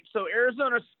So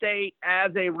Arizona State,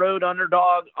 as a road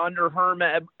underdog under Herm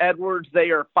Edwards,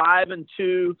 they are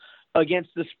 5-2 against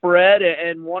the spread,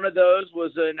 and one of those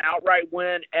was an outright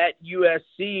win at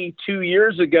USC 2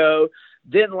 years ago.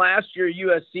 Then last year,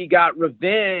 USC got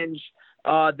revenge.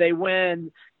 They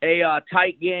win a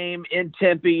tight game in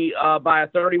Tempe by a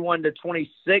 31-26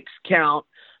 count.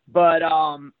 But,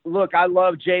 look, I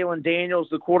love Jalen Daniels,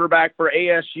 the quarterback for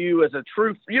ASU, as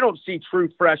you don't see true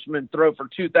freshmen throw for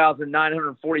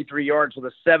 2,943 yards with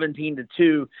a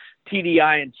 17-2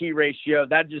 TDI-INT ratio.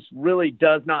 That just really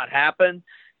does not happen.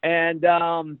 And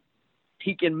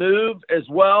he can move as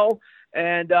well.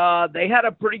 And they had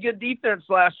a pretty good defense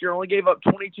last year, only gave up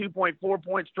 22.4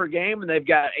 points per game, and they've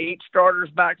got 8 starters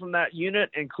back from that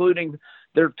unit, including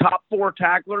their top 4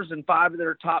 tacklers and 5 of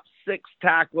their top 6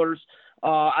 tacklers.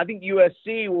 I think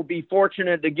USC will be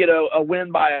fortunate to get a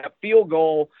win by a field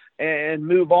goal and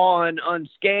move on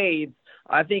unscathed.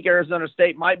 I think Arizona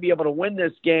State might be able to win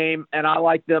this game, and I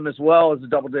like them as well as a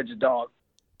double-digit dog.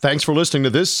 Thanks for listening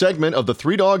to this segment of the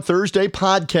Three Dog Thursday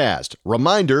podcast.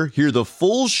 Reminder, hear the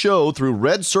full show through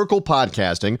Red Circle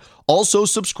Podcasting. Also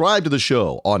subscribe to the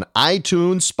show on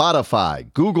iTunes,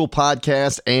 Spotify, Google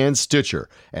Podcasts, and Stitcher.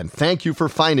 And thank you for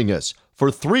finding us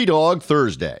for Three Dog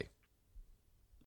Thursday.